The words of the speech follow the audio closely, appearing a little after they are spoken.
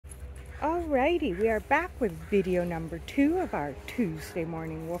Alrighty, we are back with video number 2 of our Tuesday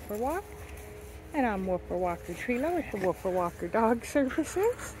morning woofer walk. And I'm Woofer Walker Trela with the Woofer Walker Dog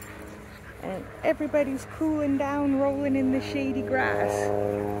Services. And everybody's cooling down, rolling in the shady grass.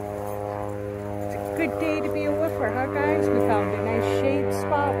 It's a good day to be a woofer, huh guys? We found a nice shade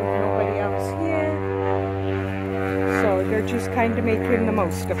spot with nobody else here. So they're just kind of making the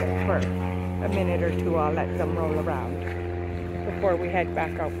most of it for a minute or two. I'll let them roll around before we head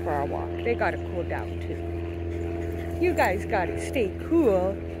back out for our walk. They gotta cool down too. You guys gotta stay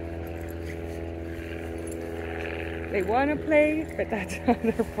cool. They wanna play, but that's how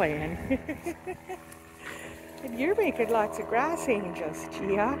they're playing. And you're making lots of grass angels,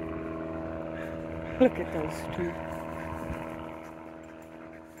 Gia. Look at those two.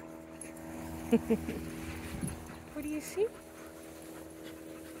 What do you see?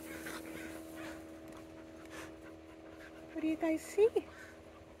 What do you guys see?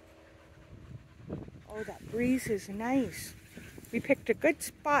 Oh, that breeze is nice. We picked a good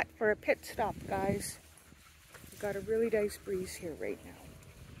spot for a pit stop, guys. We've got a really nice breeze here right now.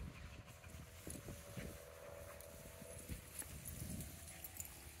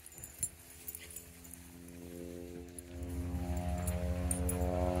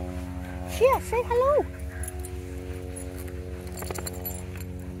 Yeah, say hello.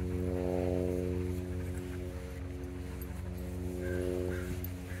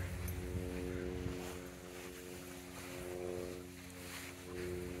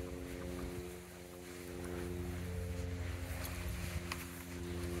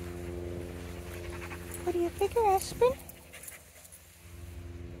 What do you figure, Aspen?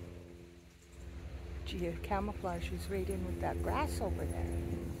 Gia camouflages right in with that grass over there.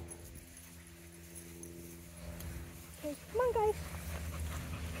 Okay, come on guys.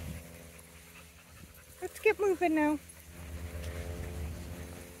 Let's get moving now.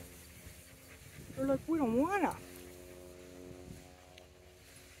 They're like, we don't wanna.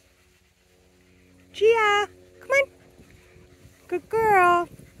 Gia, come on. Good girl.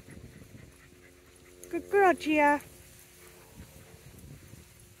 Good girl, Gia.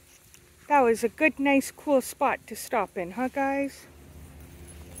 That was a good, nice, cool spot to stop in, huh, guys?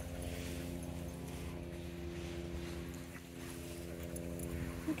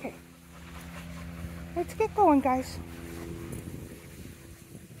 Okay. Let's get going, guys.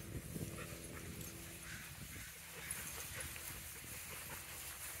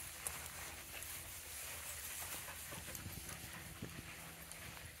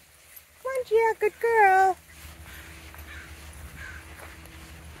 Come on, Gia, good girl.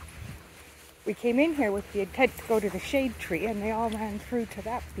 We came in here with the intent to go to the shade tree, and they all ran through to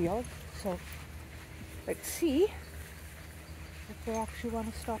that field. So let's see if they actually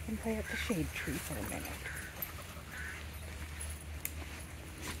want to stop and play at the shade tree for a minute.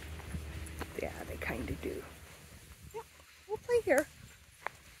 Yeah, they kind of do. Yeah, we'll play here.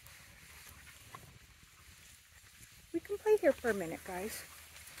 We can play here for a minute, guys.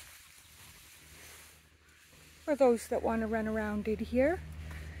 For those that want to run around in here.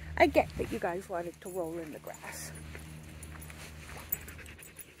 I get that you guys wanted to roll in the grass.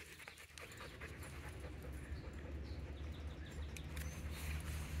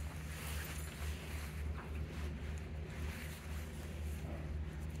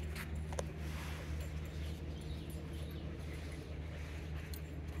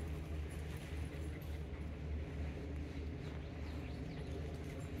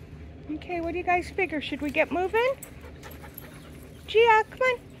 Okay, what do you guys figure? Should we get moving? Gia, come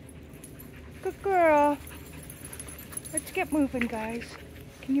on. Good girl. Let's get moving, guys.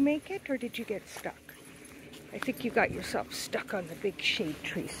 Can you make it, or did you get stuck? I think you got yourself stuck on the big shade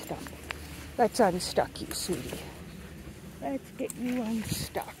tree stump. Let's unstuck you, sweetie. Let's get you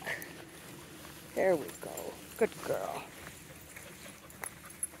unstuck. There we go. Good girl.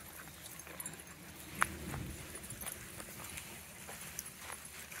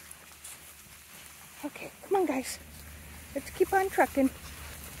 Okay, come on, guys. Let's keep on trucking.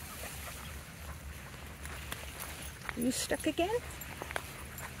 Are you stuck again?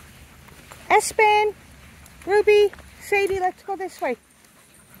 Aspen, Ruby, Sadie, let's go this way.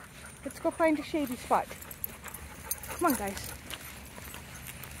 Let's go find a shady spot. Come on, guys.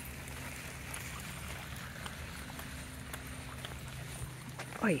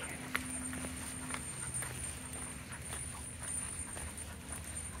 Oi.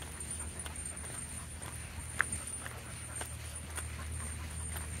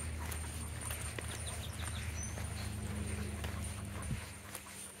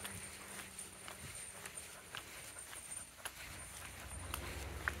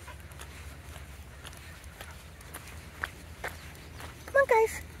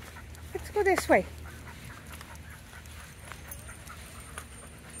 Guys, Let's go this way.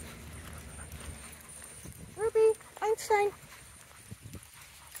 Ruby, Einstein.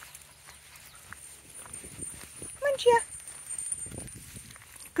 Come on, Gia.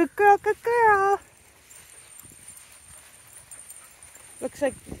 Good girl, good girl. Looks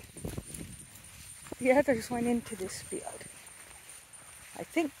like the others went into this field. I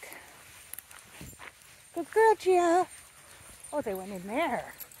think. Good girl, Gia. Oh, they went in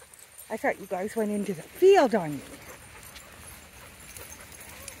there. I thought you guys went into the field on me.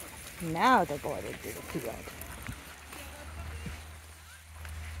 Now they're going into the field.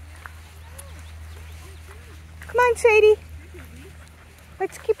 Come on, Sadie.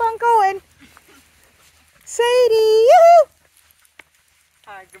 Let's keep on going. Sadie, yoo-hoo!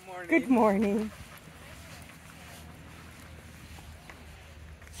 Hi, good morning. Good morning.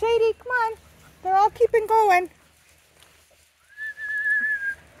 Sadie, come on. They're all keeping going.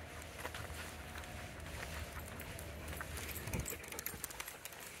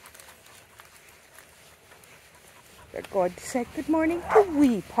 They're going to say good morning to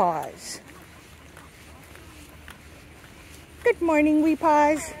Wee Paws. Good morning, Wee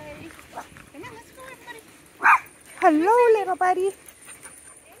Paws. Hey. Come on, let's go, everybody. Hello, little buddy.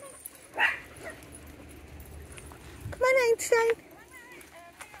 Come on, Einstein.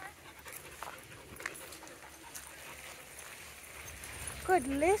 Good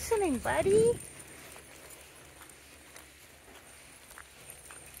listening, buddy.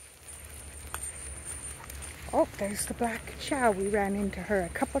 Oh, there's the black chow. We ran into her a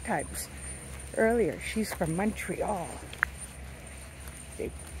couple times earlier. She's from Montreal. They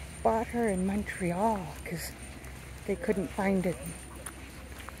bought her in Montreal because they couldn't find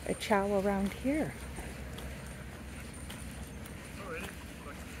a chow around here.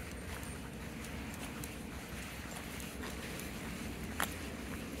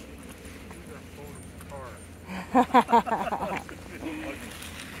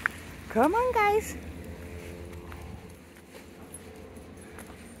 Come on, guys.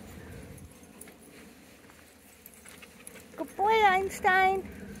 Good boy, Einstein.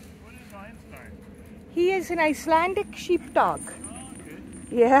 What is Einstein? He is an Icelandic sheepdog. Oh, good.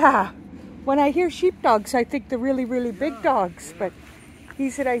 Yeah. When I hear sheepdogs, I think they're really, really big dogs, but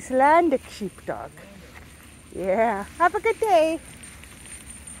he's an Icelandic sheepdog. Yeah. Have a good day.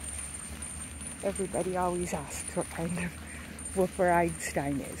 Everybody always asks what kind of woofer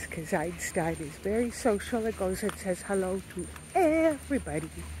Einstein is, because Einstein is very social. It goes and says hello to everybody.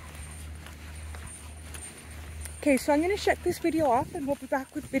 Okay, so I'm going to shut this video off and we'll be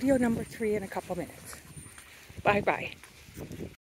back with video number 3 in a couple minutes. Bye-bye.